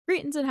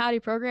Greetings and howdy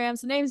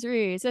programs. The name's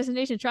Reese,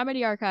 Destination Tron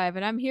Media Archive,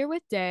 and I'm here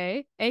with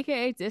Day,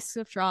 aka Discs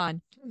of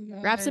Tron.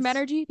 Grab some Guys.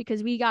 energy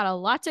because we got a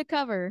lot to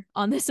cover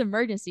on this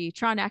emergency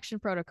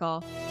Tronaction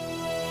protocol.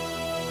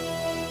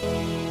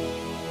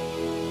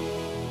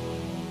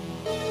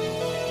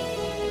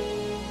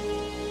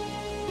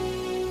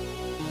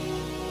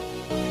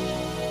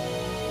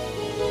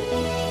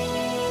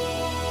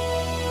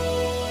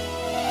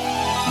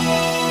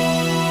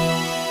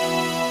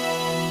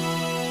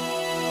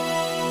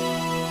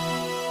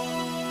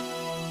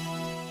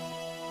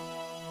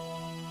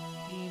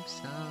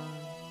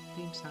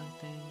 Theme song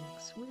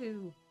things.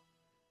 Woo.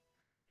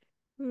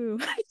 Ooh.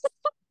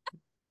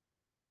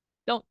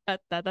 Don't cut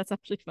that. That's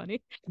actually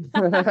funny.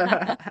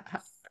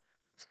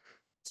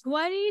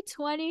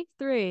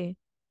 2023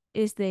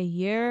 is the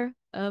year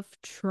of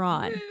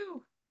Tron.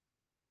 Woo.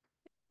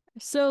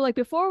 So, like,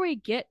 before we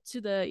get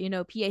to the,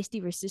 pièce de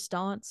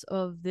resistance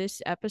of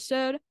this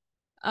episode,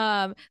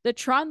 the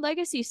Tron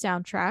Legacy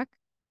soundtrack,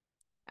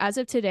 as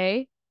of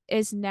today,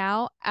 is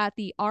now at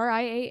the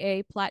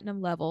RIAA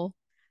Platinum level.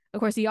 Of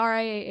course, the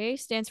RIAA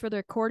stands for the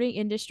Recording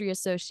Industry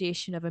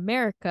Association of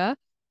America.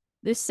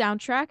 This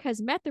soundtrack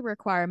has met the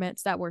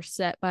requirements that were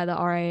set by the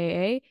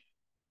RIAA,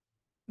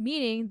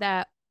 meaning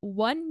that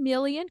 1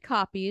 million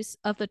copies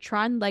of the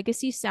Tron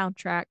Legacy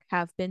soundtrack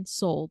have been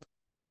sold.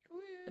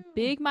 A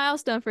big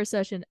milestone for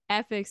such an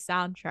epic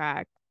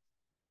soundtrack.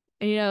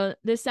 And,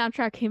 this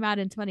soundtrack came out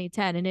in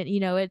 2010, and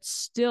it's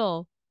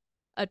still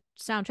a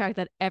soundtrack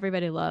that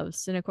everybody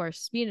loves. And of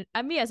course, me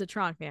as a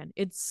Tron fan,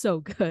 it's so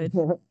good.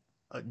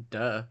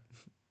 Duh.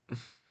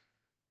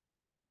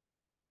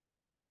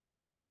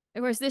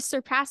 Of course, this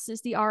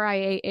surpasses the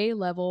RIAA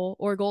level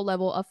or gold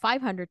level of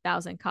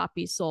 500,000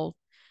 copies sold.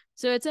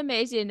 So it's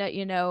amazing that,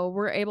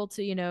 we're able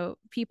to,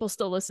 people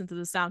still listen to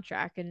the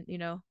soundtrack and,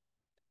 it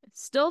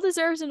still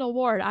deserves an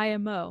award,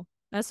 IMO.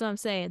 That's what I'm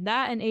saying.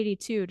 That and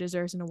 82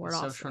 deserves an award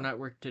Social also.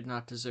 Network did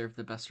not deserve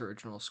the Best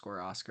Original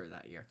Score Oscar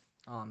that year.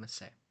 All I'm going to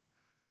say.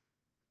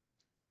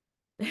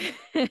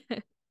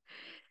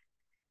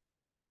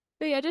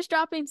 But yeah, just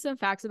dropping some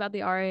facts about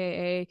the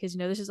RIAA because,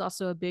 this is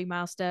also a big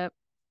milestone.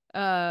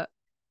 Again,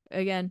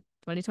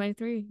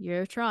 2023,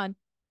 year of Tron.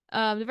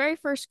 The very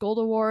first gold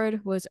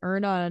award was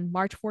earned on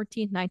March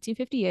 14th,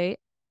 1958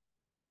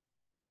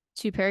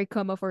 to Perry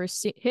Como for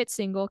his hit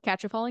single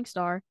Catch a Falling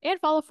Star, and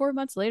followed 4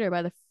 months later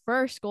by the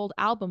first gold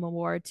album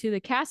award to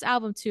the cast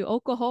album to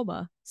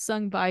Oklahoma,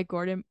 sung by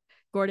Gordon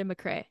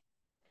McCrae.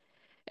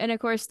 And of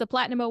course, the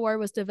Platinum Award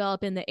was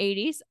developed in the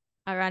 80s,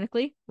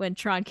 ironically, when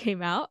Tron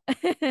came out.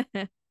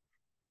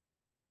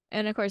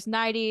 And of course,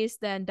 90s,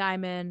 then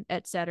Diamond,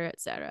 etc.,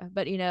 etc.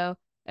 But,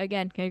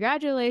 again,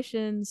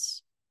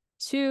 congratulations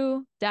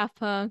to Daft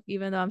Punk,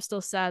 even though I'm still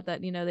sad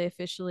that, they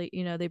officially,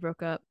 they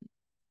broke up,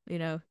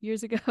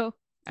 years ago.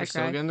 They're I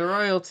still cry. getting the But,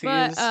 royalties.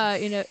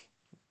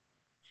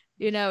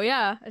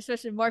 yeah,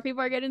 especially more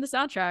people are getting the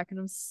soundtrack. And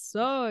I'm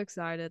so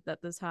excited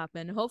that this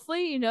happened.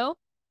 Hopefully,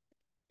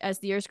 as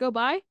the years go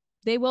by,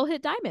 they will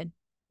hit Diamond.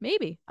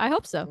 Maybe. I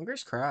hope so.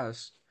 Fingers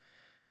crossed.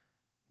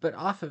 But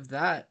off of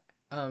that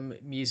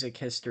music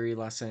history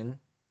lesson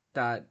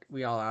that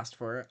we all asked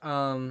for,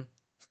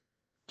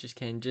 just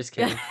kidding, just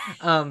kidding.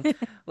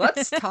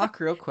 Let's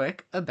talk real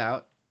quick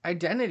about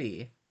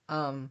identity.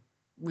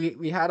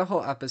 We had a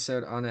whole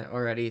episode on it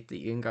already that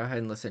you can go ahead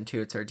and listen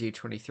to. It's our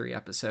D23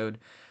 episode,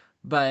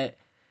 but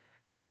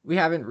we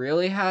haven't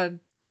really had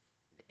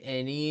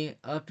any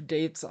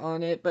updates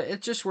on it. But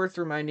it's just worth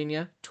reminding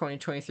you: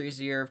 2023 is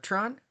the year of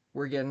Tron.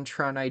 We're getting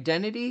Tron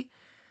Identity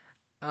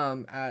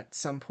at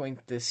some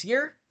point this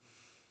year.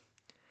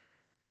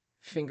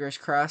 Fingers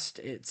crossed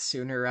it's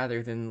sooner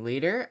rather than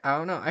later. I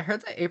don't know. I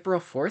heard that April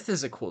 4th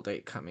is a cool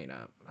date coming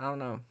up. I don't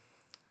know.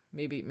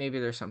 Maybe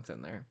there's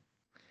something there.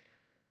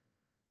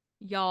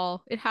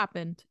 Y'all, it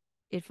happened.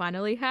 It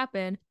finally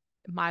happened.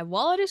 My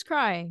wallet is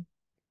crying.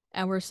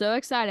 And we're so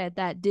excited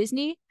that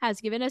Disney has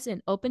given us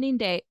an opening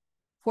date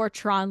for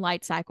Tron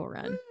Light Cycle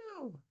Run.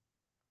 Woo!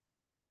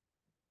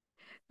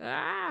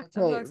 I'm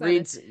so Okay, excited.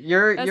 Reeds,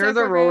 you're That's you're our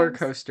the roller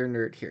programs. coaster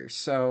nerd here.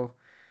 So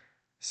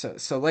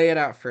lay it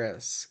out for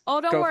us. Oh,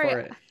 don't Go worry. for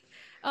it.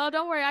 Oh,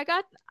 don't worry. I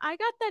got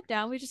that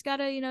down. We just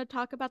gotta,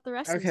 talk about the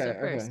rest of the Okay,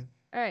 stuff first. okay.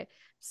 All right.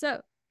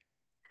 So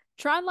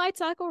Tron Light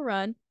Cycle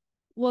Run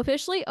will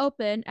officially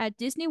open at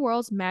Disney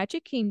World's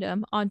Magic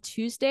Kingdom on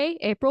Tuesday,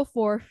 April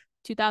 4th,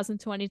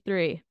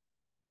 2023.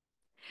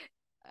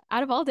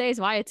 Out of all days,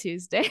 why a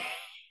Tuesday?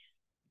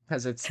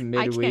 Because it's I can't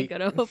midweek. go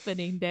to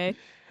opening day.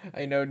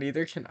 I know,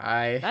 neither can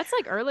I. That's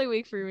like early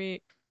week for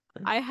me.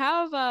 I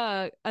have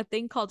a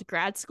thing called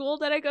grad school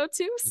that I go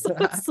to, so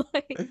it's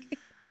like,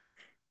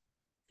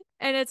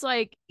 and it's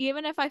like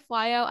even if I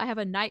fly out, I have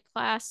a night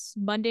class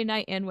Monday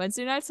night and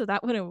Wednesday night, so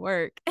that wouldn't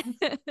work.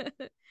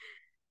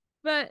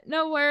 But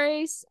no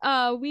worries.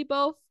 We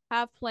both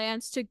have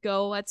plans to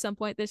go at some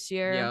point this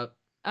year. Yep.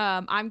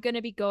 I'm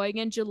gonna be going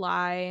in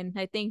July, and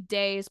I think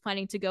Day is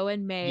planning to go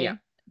in Yeah. May.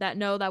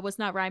 That was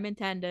not rhyme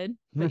intended,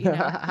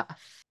 but.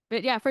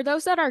 But yeah, for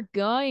those that are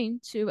going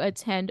to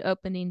attend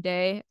opening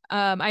day,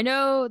 I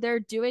know they're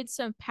doing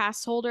some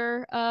pass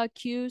holder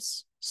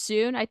queues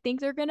soon. I think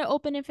they're going to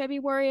open in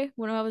February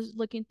when I was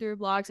looking through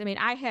blogs. I mean,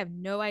 I have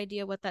no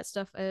idea what that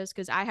stuff is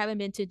because I haven't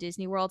been to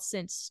Disney World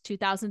since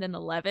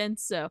 2011.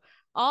 So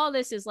all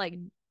this is like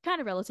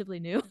kind of relatively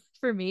new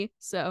for me.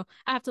 So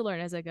I have to learn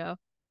as I go.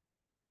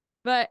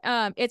 But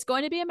it's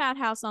going to be a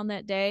madhouse on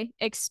that day.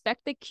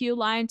 Expect the queue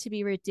line to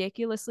be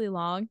ridiculously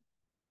long.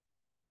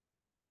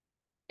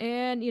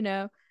 And,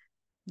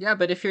 Yeah,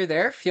 but if you're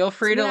there, feel so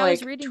free to when I was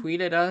like reading,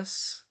 tweet at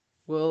us.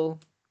 We'll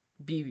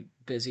be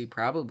busy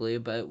probably,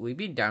 but we'd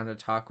be down to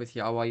talk with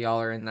y'all while y'all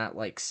are in that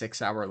like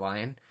 6 hour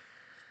line.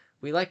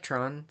 We like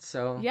Tron,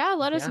 so yeah,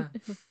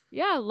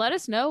 yeah. let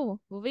us know.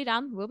 We'll be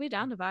down to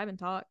vibe and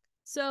talk.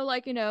 So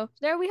like,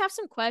 there we have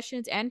some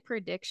questions and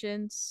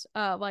predictions,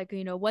 like,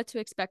 what to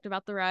expect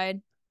about the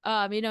ride.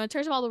 In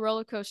terms of all the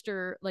roller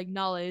coaster like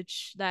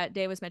knowledge that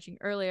Dave was mentioning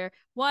earlier.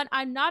 One,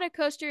 I'm not a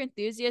coaster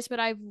enthusiast, but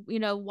I've,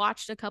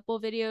 watched a couple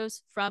of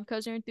videos from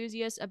coaster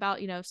enthusiasts about,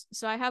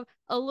 so I have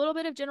a little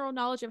bit of general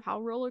knowledge of how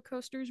roller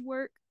coasters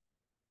work.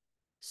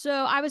 So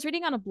I was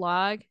reading on a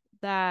blog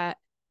that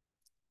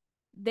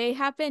they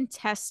have been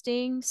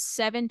testing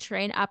 7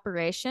 train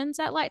operations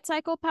at Light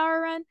Cycle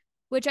Power Run,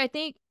 which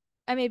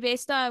I mean,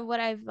 based on what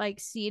I've like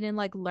seen and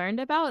like learned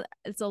about,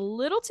 it's a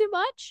little too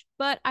much.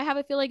 But I have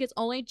a feeling it's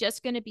only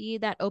just going to be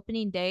that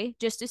opening day,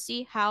 just to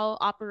see how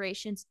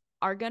operations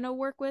are going to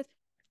work with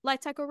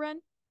Light Cycle Run.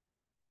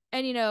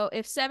 And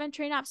if 7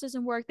 train ops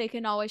doesn't work, they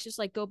can always just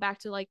like go back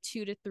to like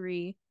 2 to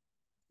 3,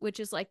 which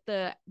is like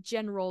the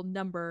general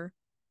number,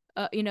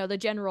 the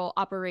general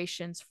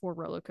operations for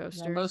roller Yeah,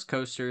 coasters. most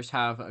coasters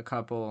have a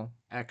couple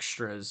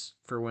extras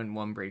for when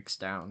one breaks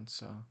down,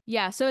 so.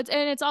 Yeah, so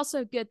it's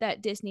also good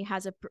that Disney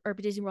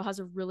World has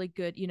a really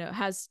good,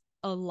 has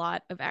a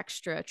lot of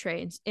extra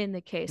trains in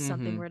the case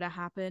something Mhm. were to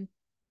happen.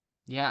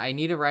 Yeah, I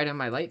need to ride on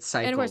my light And of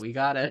cycle. course, We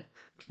got to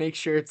make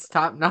sure it's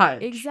top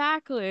notch.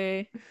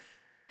 exactly.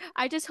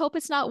 I just hope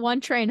it's not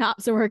one train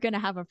hop, so we're gonna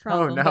have a Oh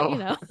problem.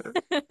 But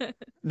no.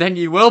 Then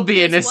you will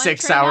be in because a one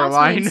six train hour hops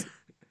line. means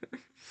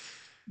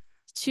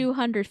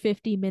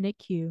 250-minute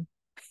queue.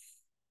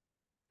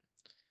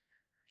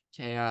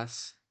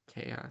 Chaos.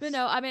 But Chaos.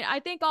 no, I mean,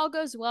 I think all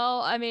goes well.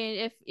 I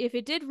mean, if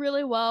it did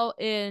really well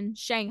in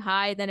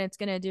Shanghai, then it's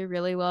gonna do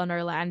really well in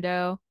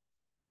Orlando.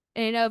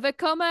 And,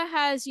 Vekoma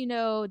has,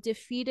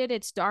 defeated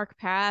its dark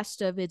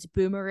past of its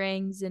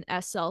boomerangs and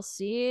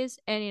SLCs.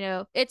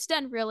 And, it's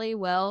done really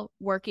well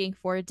working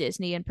for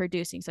Disney and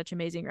producing such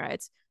amazing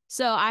rides.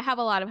 So I have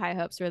a lot of high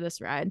hopes for this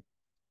ride.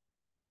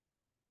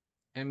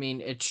 I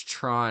mean, it's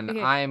Tron.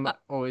 Okay. I'm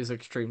always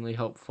extremely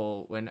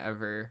hopeful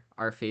whenever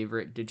our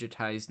favorite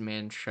digitized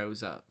man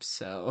shows up,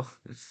 so.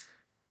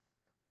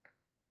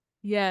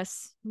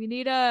 Yes, we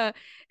need and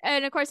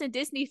of course in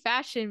Disney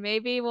fashion,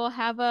 maybe we'll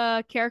have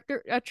a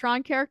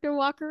Tron character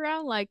walk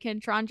around. Like, can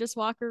Tron just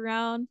walk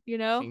around,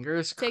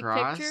 Fingers take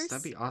crossed. That'd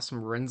pictures? be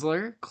awesome.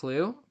 Rinsler,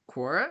 Clue,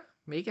 Quora,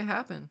 make it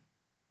happen.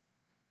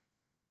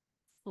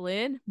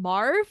 Flynn,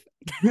 Marv?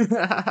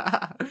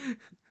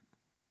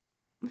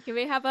 Can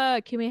we have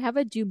a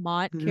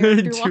Dumont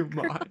character walk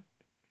Dumont.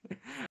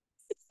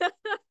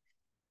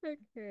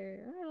 Okay,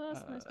 I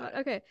lost my Uh, spot.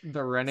 Okay,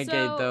 the Renegade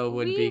so though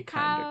would be we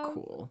kind of have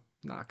cool.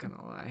 Not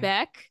gonna lie.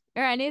 Beck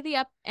or any of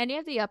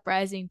the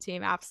Uprising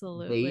team.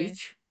 Absolutely,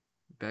 Paige,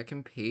 Beck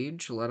and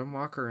Paige, let them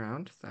walk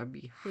around. That'd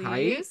be hype.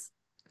 please.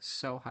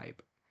 So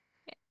hype.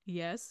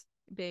 Yes,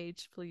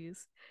 Beige,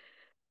 please.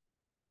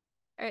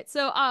 All right,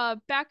 so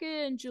back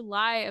in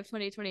July of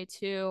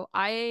 2022,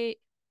 I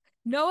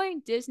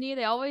knowing Disney,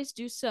 they always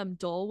do some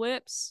Dole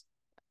Whips,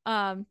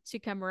 to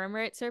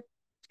commemorate certain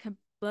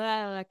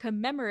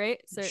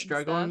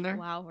Struggling stuff. there?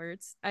 Wow,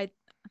 words. I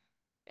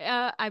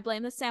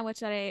blame the sandwich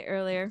that I ate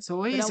earlier, It's but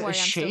always don't a worry, I'm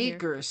still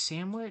shake here. or a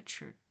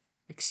sandwich or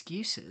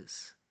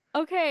excuses.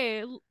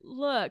 Okay,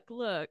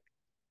 look.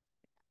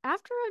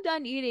 After I'm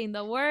done eating,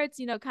 the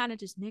words, kind of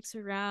just mix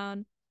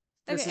around.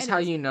 Okay, This is how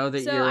anyways. you know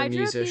that So you're a I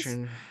drew up these.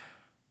 musician.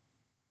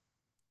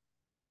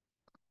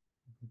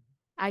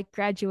 I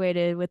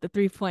graduated with a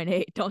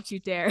 3.8. Don't you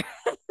dare.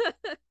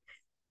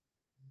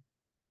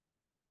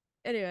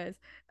 Anyways,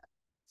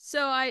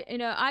 so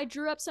I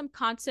drew up some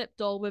concept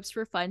Dole Whips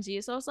for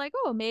funsies. So I was like,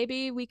 oh,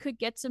 maybe we could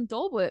get some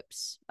Dole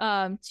Whips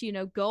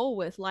to go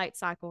with Light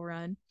Cycle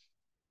Run.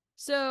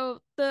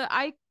 So the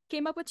I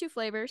came up with 2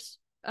 flavors.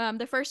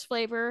 The first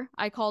flavor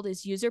I called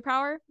is User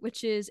Power,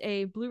 which is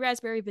a blue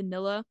raspberry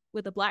vanilla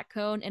with a black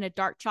cone and a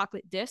dark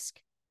chocolate disc.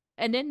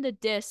 And then the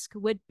disc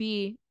would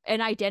be an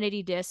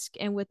identity disc,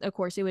 and with of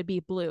course it would be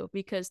blue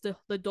because the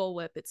Dole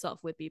Whip itself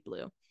would be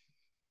blue.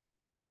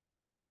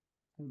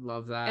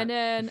 Love And that.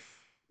 then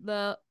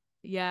the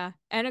yeah,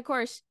 and of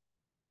course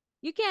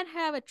you can't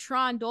have a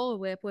Tron Dole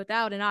Whip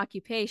without an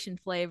occupation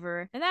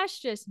flavor, and that's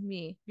just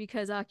me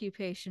because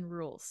occupation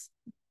rules.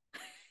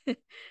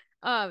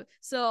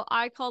 So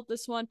I called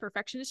this one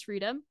Perfectionist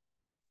Freedom.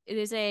 It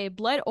is a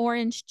blood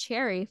orange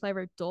cherry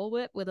flavored Dole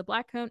Whip with a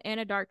black cone and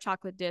a dark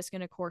chocolate disc,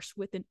 and of course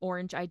with an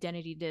orange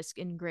identity disc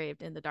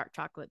engraved in the dark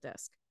chocolate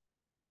disc.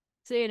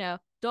 So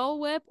Dole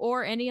Whip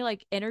or any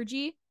like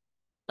energy.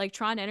 Like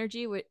Tron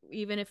Energy,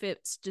 even if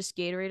it's just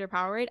Gatorade or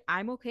Powerade,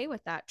 I'm okay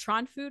with that.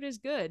 Tron food is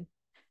good.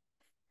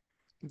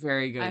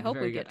 Very I good, hope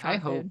we very get good. I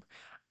Tron food. hope.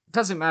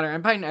 Doesn't matter.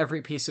 I'm buying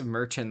every piece of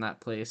merch in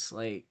that place.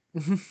 Like,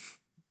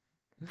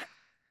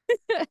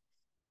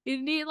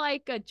 You need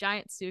like a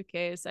giant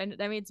suitcase. And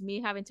that means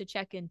me having to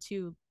check in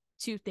two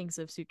things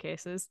of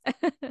suitcases.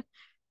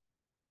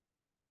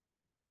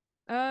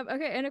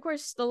 Okay, and of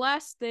course the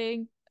last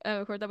thing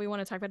of course that we want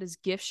to talk about is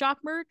gift shop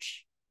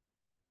merch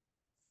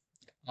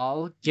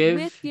I'll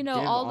with, give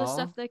all the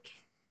stuff all. that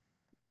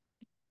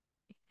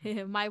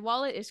my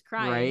wallet is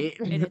crying Right.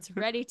 and it's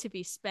ready to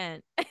be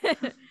spent.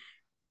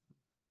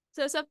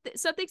 So some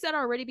things that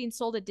are already being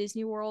sold at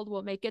Disney World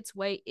will make its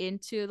way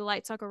into the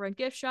Light Cycle Run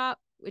gift shop,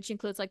 which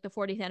includes like the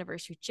 40th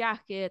anniversary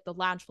jacket, the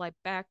Loungefly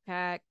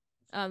backpack,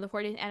 the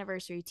 40th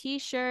anniversary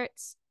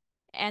T-shirts,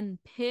 and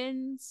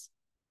pins,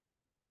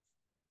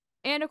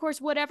 and of course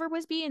whatever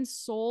was being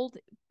sold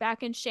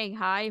back in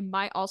Shanghai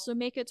might also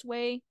make its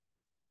way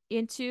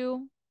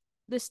into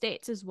the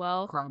states as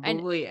well.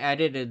 And Probably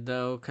edited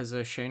though, because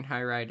the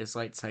Shanghai ride is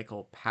light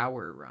cycle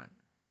power run.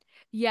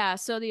 yeah,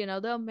 so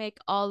they'll make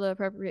all the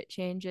appropriate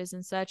changes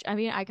and such. I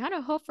mean, I kind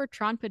of hope for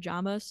Tron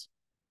pajamas.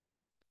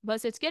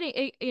 Plus, it's getting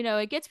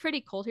it gets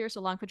pretty cold here,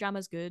 so long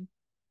pajamas good.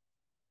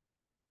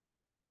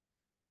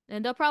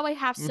 And they'll probably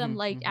have some Mm-hmm,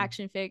 like mm-hmm.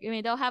 action figure. I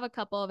mean, they'll have a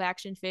couple of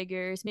action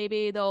figures.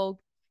 Maybe they'll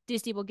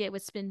Disney will get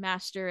with Spin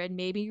Master and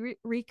maybe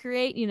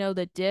recreate,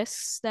 the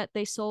discs that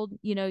they sold,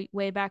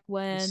 way back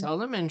They when. sell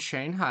them in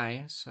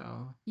Shanghai,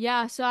 so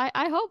Yeah, so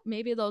I hope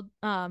maybe they'll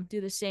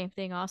do the same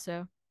thing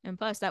also. And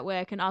plus, that way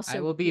I can I also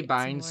will be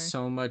get some buying more.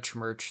 so much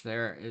merch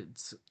there.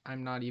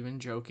 I'm not even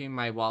joking.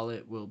 My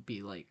wallet will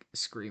be like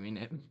screaming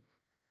it.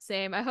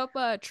 Same. I hope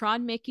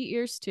Tron Mickey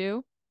ears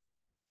too.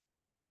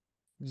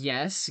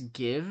 Yes,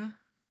 give.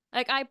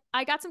 Like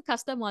I got some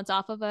custom ones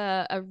off of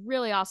a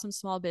really awesome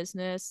small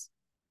business.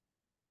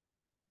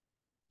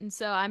 And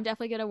so I'm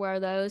definitely gonna wear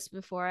those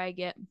before I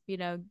get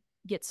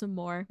some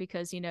more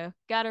because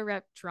gotta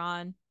rep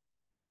Tron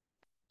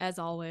as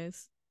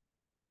always.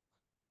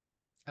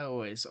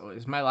 Always,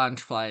 always. My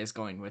lounge fly is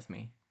going with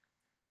me.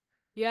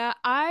 Yeah,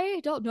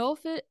 I don't know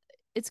if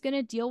it's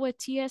gonna deal with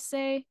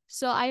TSA,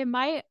 so I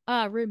might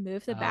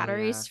remove the Oh yeah,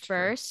 batteries that's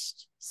true.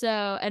 first. So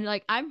and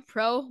like I'm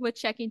pro with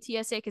checking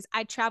TSA because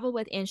I travel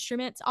with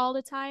instruments all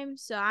the time,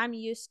 so I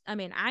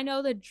mean I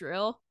know the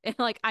drill and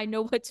like I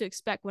know what to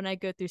expect when I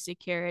go through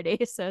security.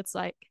 So it's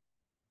like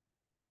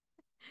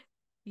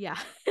yeah.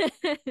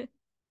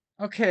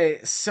 Okay,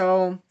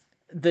 so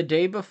the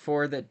day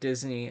before that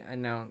Disney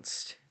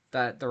announced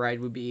that the ride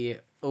would be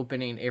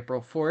opening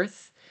April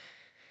 4th,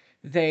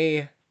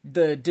 the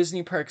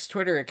Disney Parks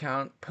Twitter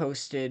account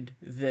posted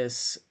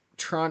this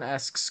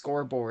Tron-esque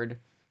scoreboard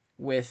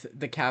with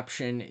the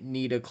caption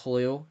 "Need a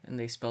clue," and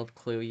they spelled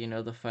clue,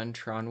 the fun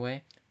Tron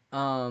way.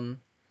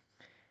 Um,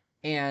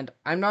 and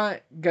I'm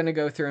not gonna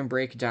go through and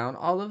break down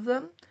all of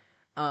them.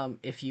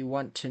 If you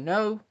want to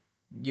know,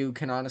 you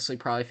can honestly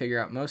probably figure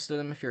out most of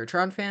them if you're a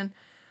Tron fan.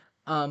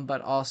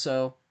 But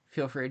also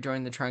feel free to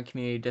join the Tron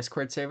Community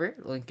Discord server,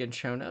 link in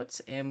show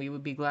notes, and we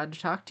would be glad to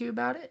talk to you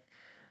about it.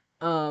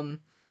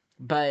 Um,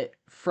 but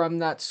from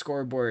that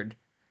scoreboard,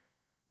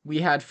 we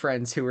had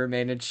friends who were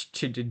managed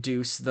to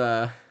deduce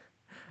the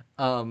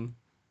um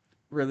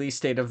release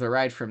date of the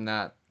ride from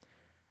that.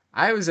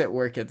 I was at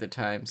work at the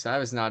time, so I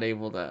was not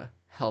able to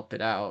help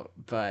it out,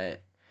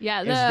 but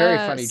Yeah, it was very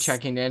funny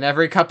checking in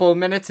every couple of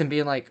minutes and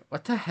being like,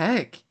 "What the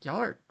heck? Y'all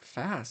are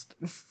fast."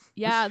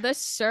 the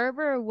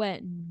server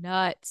went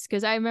nuts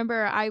because I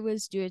remember I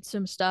was doing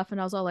some stuff and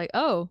I was all like,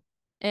 "Oh."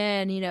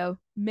 And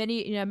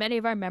many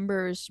of our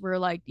members were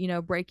like,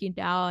 breaking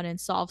down and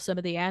solve some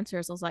of the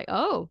answers. I was like,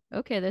 "Oh,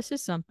 okay, this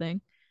is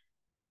something."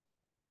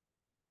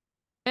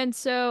 And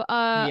so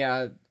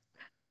Yeah,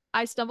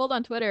 I stumbled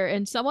on Twitter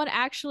and someone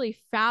actually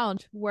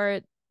found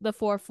where the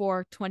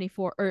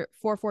 4424 or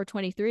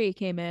 4423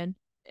 came in.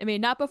 I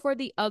mean, not before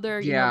the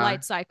other, yeah,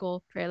 light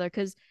cycle trailer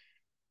because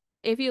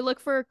if you look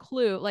for a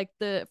clue, like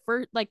the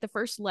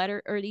first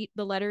letter or the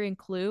letter in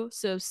clue,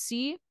 so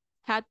C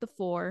had the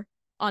 4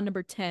 on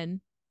number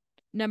 10,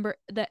 number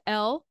the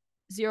L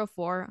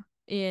 04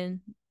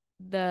 in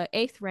the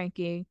 8th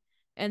ranking,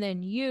 and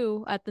then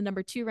U at the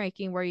number 2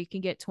 ranking where you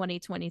can get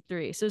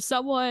 2023. So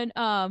someone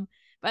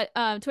but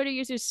Twitter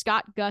user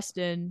Scott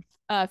Gustin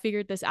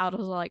figured this out. I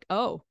was like,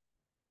 "Oh,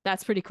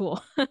 that's pretty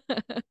cool."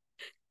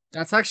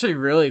 that's actually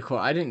really cool.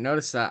 I didn't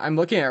notice that. I'm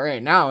looking at it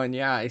right now, and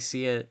yeah, I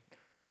see it.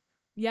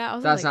 Yeah, I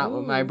was That's like, not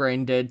what my "Ooh."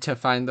 brain did to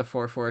find the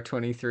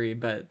 4423,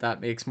 but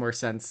that makes more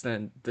sense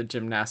than the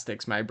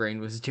gymnastics my brain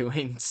was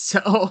doing.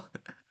 So,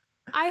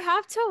 I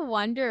have to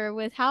wonder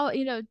with how,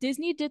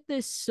 Disney did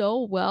this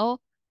so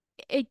well,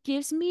 it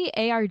gives me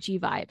ARG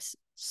vibes.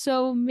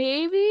 So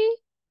maybe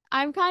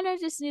I'm kind of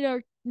just,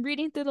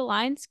 reading through the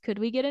lines. Could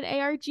we get an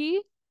ARG?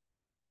 I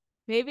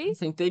Maybe.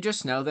 think they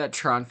just know that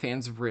Tron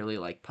fans really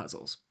like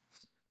puzzles.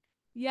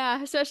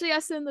 Yeah, especially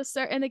us in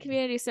the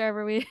community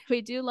server.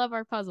 We do love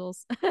our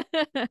puzzles.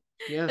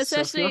 Yes,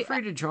 so feel Especially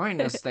free to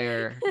join us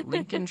there.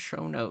 Link in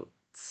show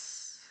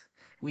notes.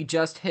 We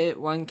just hit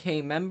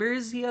 1K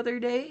members the other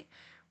day.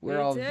 We're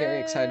We all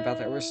very excited about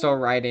that. We're still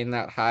did. riding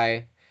that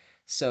high.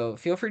 So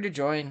feel free to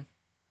join.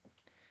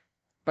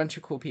 Bunch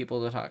of cool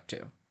people to talk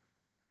to.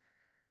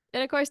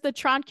 And of course, the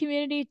Tron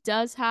community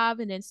does have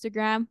an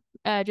Instagram.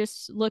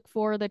 Just look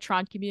for the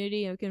Tron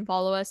community and you can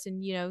follow us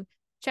and,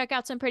 check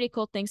out some pretty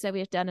cool things that we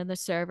have done in the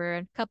server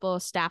and a couple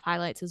of staff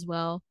highlights as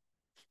well.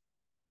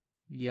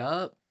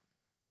 Yup.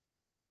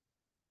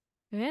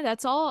 Yeah,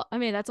 that's all. I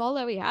mean, that's all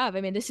that we have.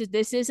 I mean, this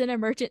is an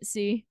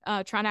emergency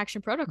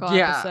Tronaction protocol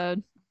Yeah.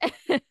 episode.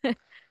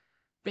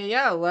 But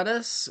yeah, let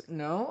us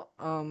know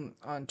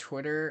on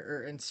Twitter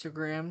or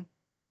Instagram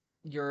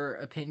your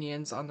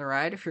opinions on the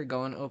ride if you're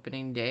going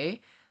opening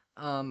day.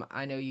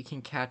 I know you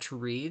can catch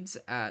reads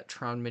at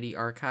Tron MIDI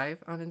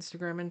Archive on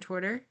Instagram and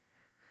Twitter.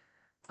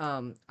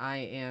 I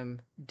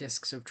am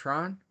Discs of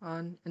Tron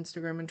on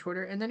Instagram and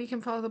Twitter, and then you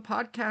can follow the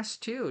podcast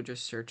too.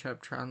 Just search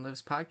up Tron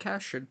Lives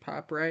Podcast, should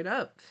pop right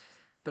up.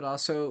 But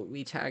also,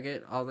 we tag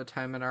it all the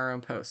time in our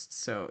own posts.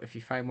 So if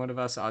you find one of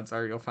us, odds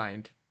are you'll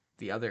find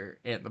the other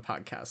and the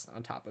podcast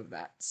on top of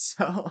that.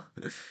 So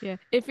Yeah.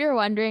 If you're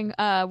wondering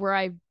where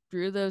I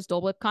drew those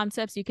Dole Whip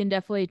concepts, you can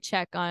definitely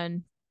check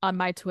on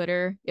my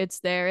Twitter. It's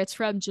there. It's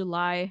from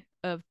July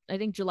of I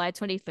think July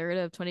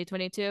 23rd of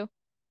 2022.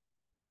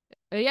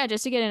 Yeah,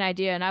 just to get an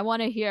idea. And I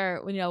want to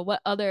hear,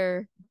 what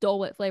other Dole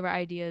Whip flavor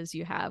ideas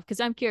you have. Because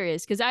I'm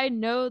curious. Because I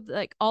know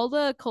like all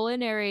the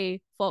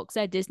culinary folks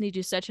at Disney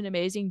do such an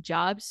amazing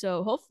job.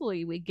 So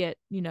hopefully we get,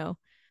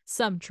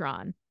 some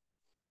Tron.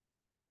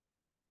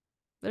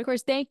 But of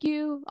course, thank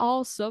you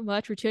all so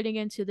much for tuning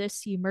into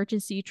this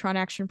emergency Tron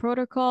Action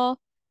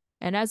Protocol.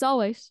 And as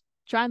always,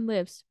 Tron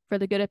lives for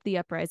the good of the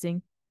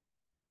uprising.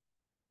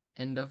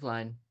 end of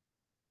line.